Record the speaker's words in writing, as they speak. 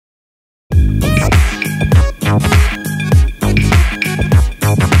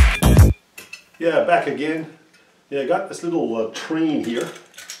Yeah, back again. Yeah, I got this little train here,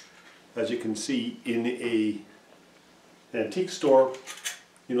 as you can see, in an antique store.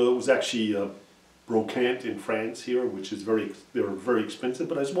 You know, it was actually Brocante in France here, which is they were very expensive.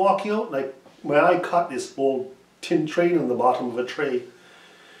 But I was walking out, and my eye caught this old tin train on the bottom of a tray.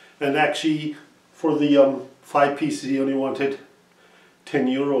 And actually, for the 5 pieces, he only wanted 10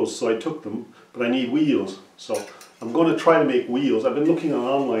 euros, so I took them. But I need wheels, so I'm going to try to make wheels. I've been looking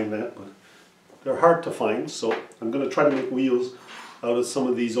online that, but they're hard to find, so I'm going to try to make wheels out of some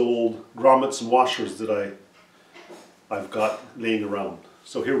of these old grommets and washers that I've got laying around.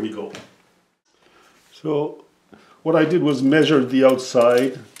 So here we go. So what I did was measure the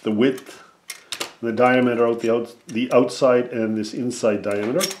outside, the width, the diameter out the outside and this inside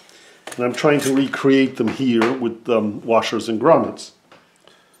diameter. And I'm trying to recreate them here with washers and grommets.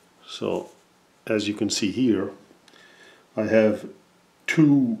 So as you can see here, I have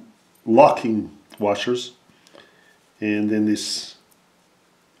 2 locking washers and then this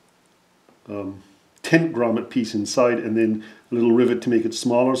tent grommet piece inside, and then a little rivet to make it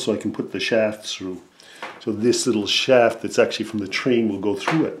smaller so I can put the shafts through. So this little shaft that's actually from the train will go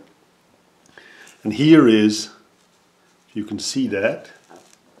through it. And here is, you can see that,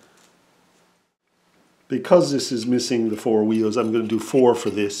 because this is missing the 4 wheels, I'm going to do 4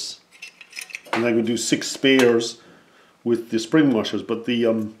 for this. And I'm going to do 6 spares with the spring washers, but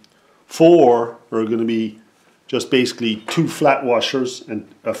the 4 are going to be just basically 2 flat washers and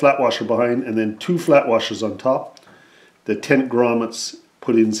a flat washer behind, and then 2 flat washers on top. The tent grommets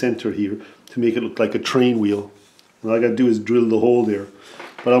put in center here to make it look like a train wheel. And all I got to do is drill the hole there.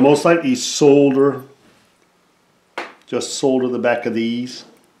 But I'll most likely just solder the back of these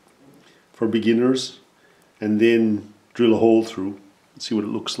for beginners, and then drill a hole through and see what it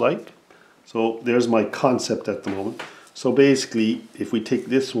looks like. So there's my concept at the moment. So basically, if we take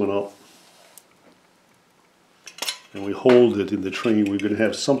this one up and we hold it in the train, we're going to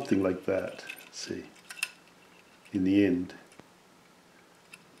have something like that. Let's see, in the end,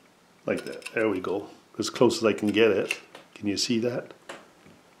 like that. There we go, as close as I can get it. Can you see that?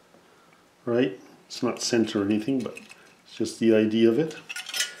 Right? It's not center or anything, but it's just the idea of it.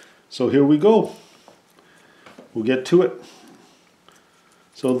 So here we go. We'll get to it.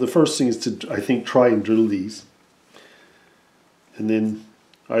 So the first thing is to, I think, try and drill these, and then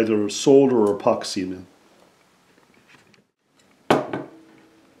either solder or epoxy them.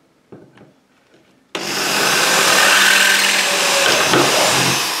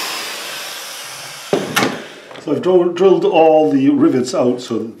 So I've drilled all the rivets out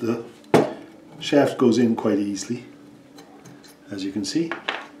so that the shaft goes in quite easily, as you can see.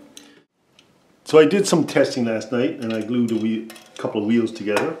 So I did some testing last night, and I glued a couple of wheels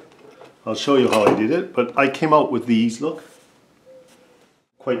together. I'll show you how I did it, but I came out with these, look.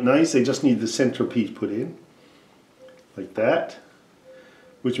 Quite nice. They just need the center piece put in, like that,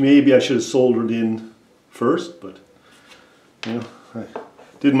 which maybe I should have soldered in first, but you know, I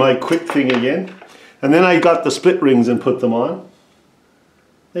did my quick thing again. And then I got the split rings and put them on.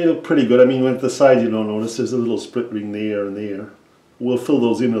 They look pretty good. I mean, at the side you don't notice, there's a little split ring there and there. We'll fill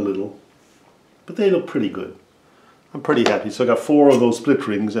those in a little, but they look pretty good. I'm pretty happy. So I got 4 of those split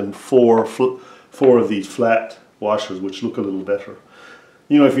rings and 4 of these flat washers, which look a little better.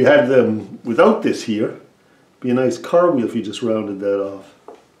 You know, if you had them without this here, it'd be a nice car wheel if you just rounded that off.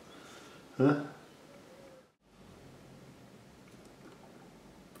 Huh?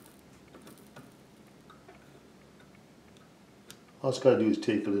 All it's got to do is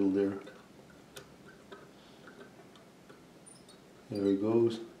take a little there. There he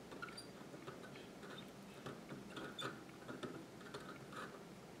goes.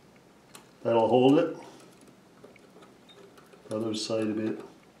 That'll hold it. The other side a bit.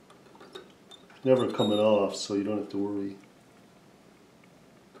 It's never coming off, so you don't have to worry.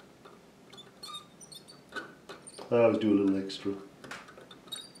 I always do a little extra.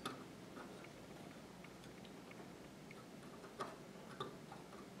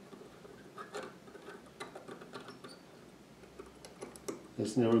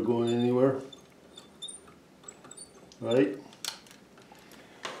 It's never going anywhere. Right?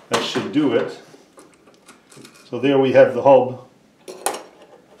 That should do it. So there we have the hub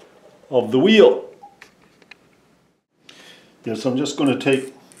of the wheel. Yes, I'm just going to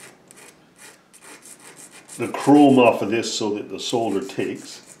take the chrome off of this so that the solder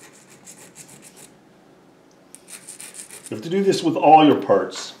takes. You have to do this with all your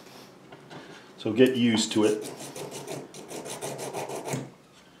parts, so get used to it.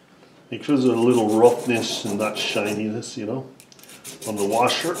 Make sure there's a little roughness and not shininess, you know, on the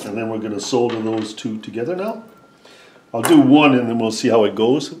washer, and then we're going to solder those 2 together now. I'll do one and then we'll see how it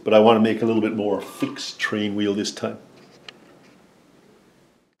goes, but I want to make a little bit more fixed train wheel this time.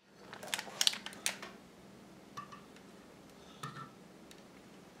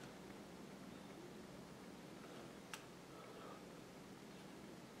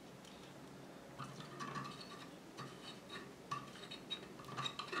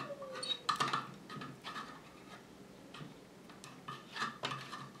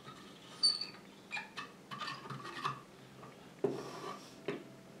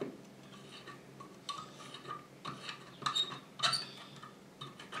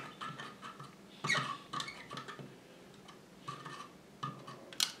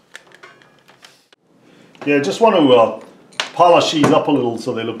 Yeah, I just want to polish these up a little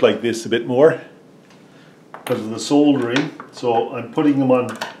so they look like this a bit more because of the soldering. So I'm putting them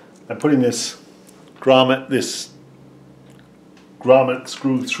on, I'm putting this grommet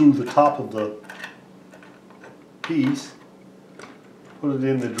screw through the top of the piece, put it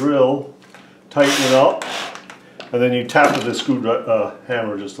in the drill, tighten it up, and then you tap with the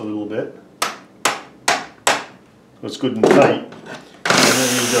hammer just a little bit so it's good and tight, and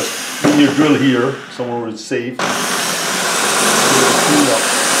then you just in your drill here, somewhere where it's safe.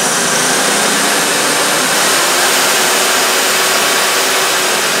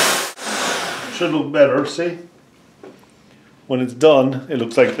 Should look better, see? When it's done, it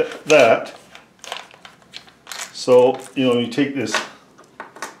looks like that. So, you know, you take this,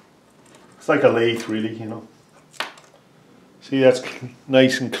 it's like a lathe really, you know. See, that's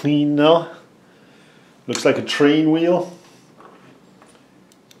nice and clean now. Looks like a train wheel.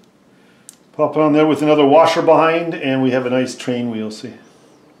 Pop it on there with another washer behind and we have a nice train wheel, see.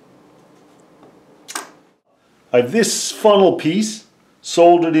 I have this funnel piece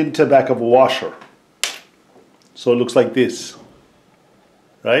soldered into the back of a washer. So it looks like this,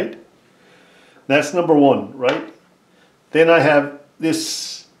 right? That's number one, right? Then I have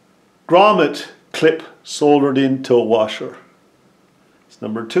this grommet clip soldered into a washer. It's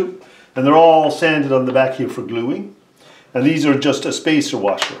number two. And they're all sanded on the back here for gluing. And these are just a spacer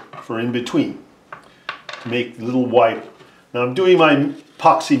washer for in between to make a little wider. Now I'm doing my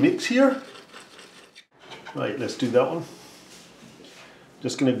epoxy mix here. Right, let's do that one.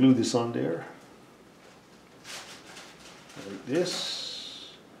 Just going to glue this on there. Like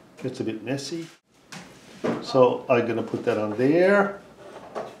this. Gets a bit messy. So I'm going to put that on there.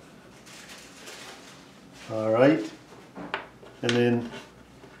 Alright. And then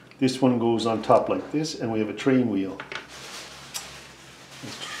this one goes on top like this and we have a train wheel.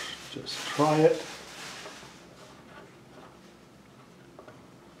 Let's just try it.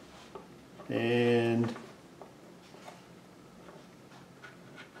 And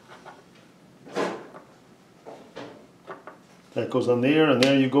that goes on there, and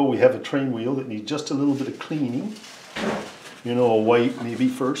there you go. We have a train wheel that needs just a little bit of cleaning. You know, a wipe maybe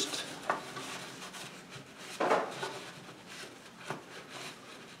first.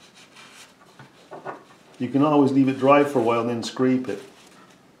 You can always leave it dry for a while and then scrape it.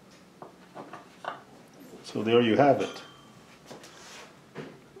 So there you have it.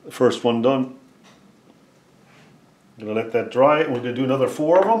 The first one done. I'm going to let that dry and we're going to do another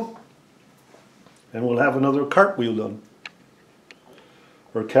 4 of them. And we'll have another cartwheel done.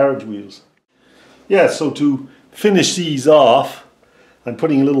 Or carriage wheels. Yeah, so to finish these off, I'm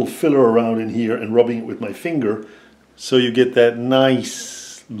putting a little filler around in here and rubbing it with my finger so you get that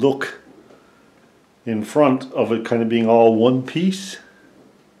nice look in front of it kind of being all one piece.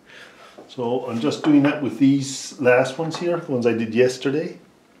 So I'm just doing that with these last ones here, the ones I did yesterday.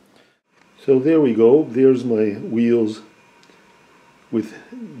 So there we go, there's my wheels with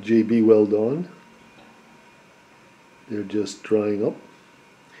JB Weldon. They're just drying up.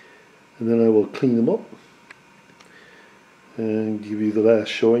 And then I will clean them up and give you the last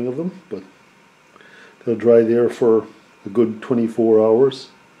showing of them, but they'll dry there for a good 24 hours.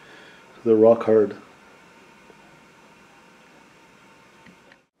 They're rock hard.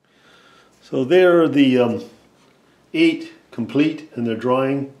 So there are the 8 complete and they're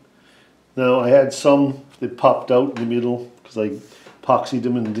drying. Now I had some that popped out in the middle because I epoxied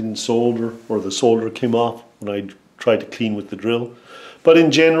them and didn't solder, or the solder came off when I tried to clean with the drill. But in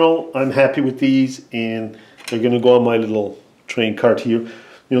general, I'm happy with these and they're going to go on my little train cart here. You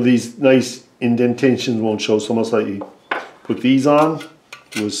know, these nice indentations won't show, so almost like you put these on,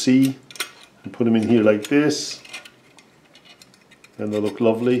 you'll see, and put them in here like this, and they'll look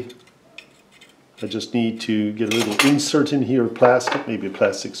lovely. I just need to get a little insert in here, plastic, maybe a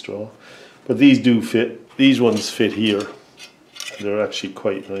plastic straw. But these do fit. These ones fit here. They're actually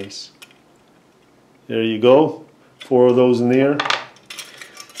quite nice. There you go. 4 of those in there.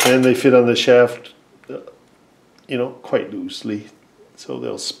 And they fit on the shaft you know, quite loosely, so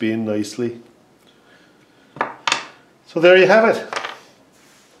they'll spin nicely. So there you have it,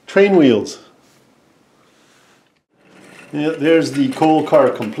 train wheels. Yeah, there's the coal car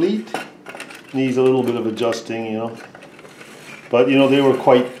complete. Needs a little bit of adjusting, you know, but you know, they were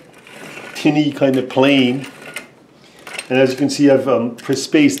quite tinny, kind of plain. And as you can see, I've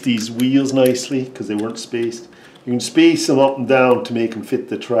spaced these wheels nicely because they weren't spaced. You can space them up and down to make them fit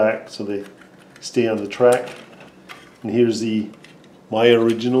the track so they stay on the track. And here's my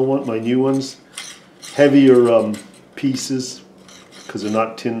original one, my new ones. Heavier pieces because they're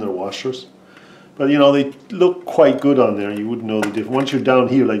not tin, they're washers. But you know, they look quite good on there. You wouldn't know the difference. Once you're down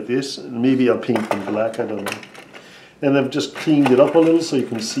here like this, and maybe I'll paint them black, I don't know. And I've just cleaned it up a little so you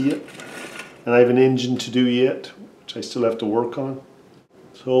can see it. And I have an engine to do yet, which I still have to work on.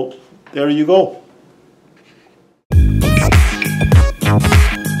 So there you go.